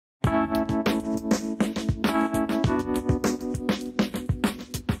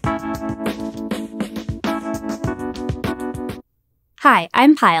Hi,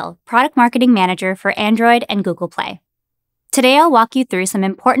 I'm Payal, Product Marketing Manager for Android and Google Play. Today I'll walk you through some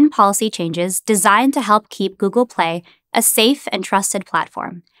important policy changes designed to help keep Google Play a safe and trusted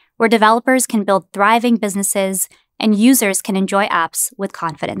platform, where developers can build thriving businesses and users can enjoy apps with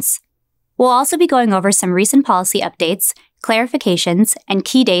confidence. We'll also be going over some recent policy updates, clarifications, and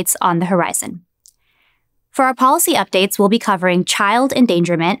key dates on the horizon. For our policy updates, we'll be covering child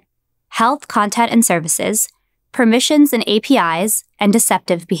endangerment, health content and services, permissions and APIs, and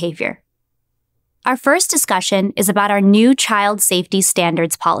deceptive behavior. Our first discussion is about our new child safety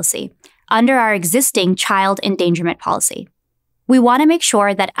standards policy under our existing child endangerment policy. We want to make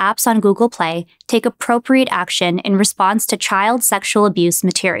sure that apps on Google Play take appropriate action in response to child sexual abuse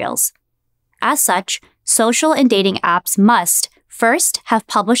materials. As such, social and dating apps must, first, have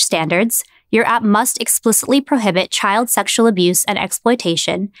published standards. Your app must explicitly prohibit child sexual abuse and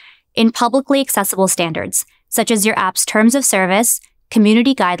exploitation in publicly accessible standards, such as your app's terms of service,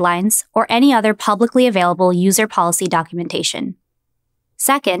 community guidelines, or any other publicly available user policy documentation.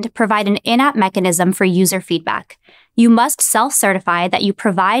 Second, provide an in-app mechanism for user feedback. You must self-certify that you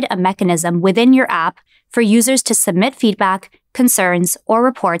provide a mechanism within your app for users to submit feedback, concerns, or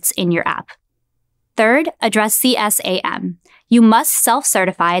reports in your app. Third, address CSAM. You must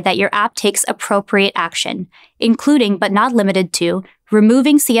self-certify that your app takes appropriate action, including but not limited to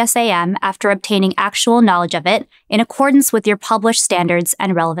removing CSAM after obtaining actual knowledge of it in accordance with your published standards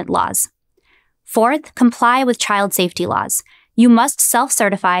and relevant laws. Fourth, comply with child safety laws. You must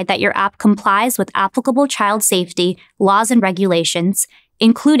self-certify that your app complies with applicable child safety laws and regulations,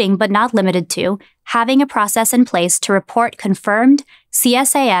 including but not limited to having a process in place to report confirmed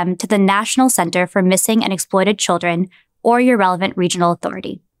CSAM to the National Center for Missing and Exploited Children or your relevant regional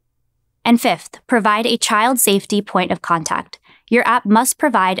authority. And fifth, provide a child safety point of contact. Your app must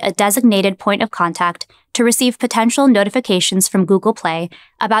provide a designated point of contact to receive potential notifications from Google Play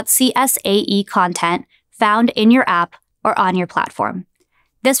about CSAE content found in your app or on your platform.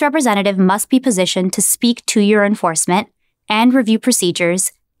 This representative must be positioned to speak to your enforcement and review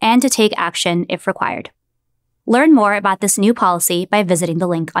procedures and to take action if required. Learn more about this new policy by visiting the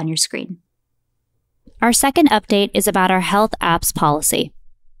link on your screen. Our second update is about our health apps policy.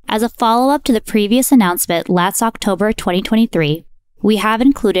 As a follow-up to the previous announcement last October 2023, we have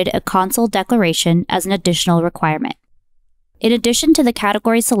included a console declaration as an additional requirement. In addition to the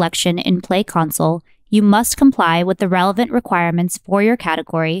category selection in Play Console, you must comply with the relevant requirements for your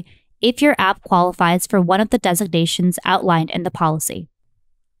category if your app qualifies for one of the designations outlined in the policy.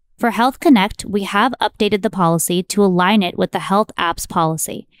 For Health Connect, we have updated the policy to align it with the Health Apps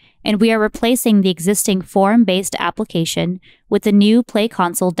policy, and we are replacing the existing form-based application with the new Play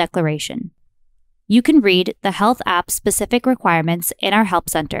Console declaration. You can read the Health App specific requirements in our Help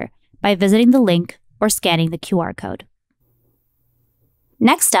Center by visiting the link or scanning the QR code.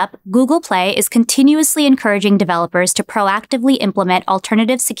 Next up, Google Play is continuously encouraging developers to proactively implement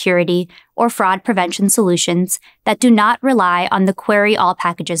alternative security or fraud prevention solutions that do not rely on the Query All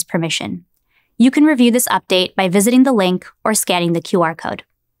Packages permission. You can review this update by visiting the link or scanning the QR code.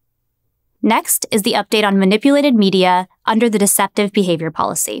 Next is the update on manipulated media under the deceptive behavior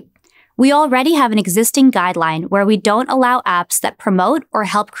policy. We already have an existing guideline where we don't allow apps that promote or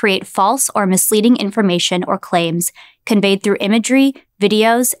help create false or misleading information or claims conveyed through imagery,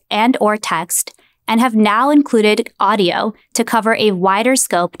 videos, and/or text, and have now included audio to cover a wider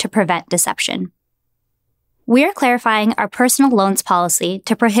scope to prevent deception. We are clarifying our personal loans policy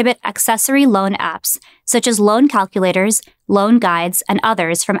to prohibit accessory loan apps, such as loan calculators, loan guides, and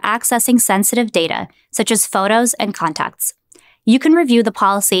others from accessing sensitive data, such as photos and contacts. You can review the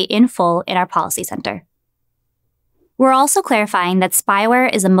policy in full in our Policy Center. We're also clarifying that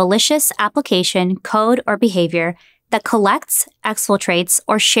spyware is a malicious application, code, or behavior that collects, exfiltrates,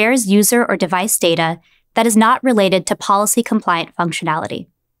 or shares user or device data that is not related to policy-compliant functionality.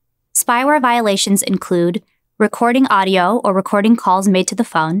 Spyware violations include recording audio or recording calls made to the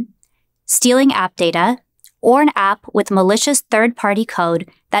phone, stealing app data, or an app with malicious third-party code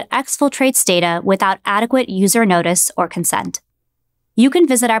that exfiltrates data without adequate user notice or consent. You can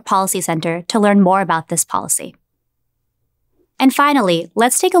visit our Policy Center to learn more about this policy. And finally,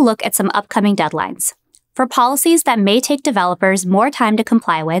 let's take a look at some upcoming deadlines. For policies that may take developers more time to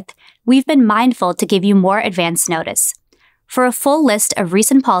comply with, we've been mindful to give you more advance notice. For a full list of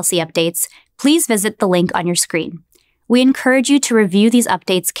recent policy updates, please visit the link on your screen. We encourage you to review these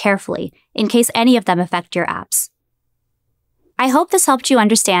updates carefully in case any of them affect your apps. I hope this helped you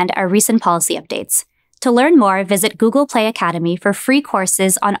understand our recent policy updates. To learn more, visit Google Play Academy for free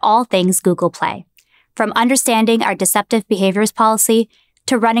courses on all things Google Play, from understanding our deceptive behaviors policy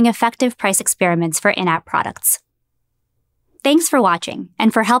to running effective price experiments for in-app products. Thanks for watching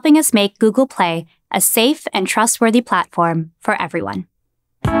and for helping us make Google Play a safe and trustworthy platform for everyone.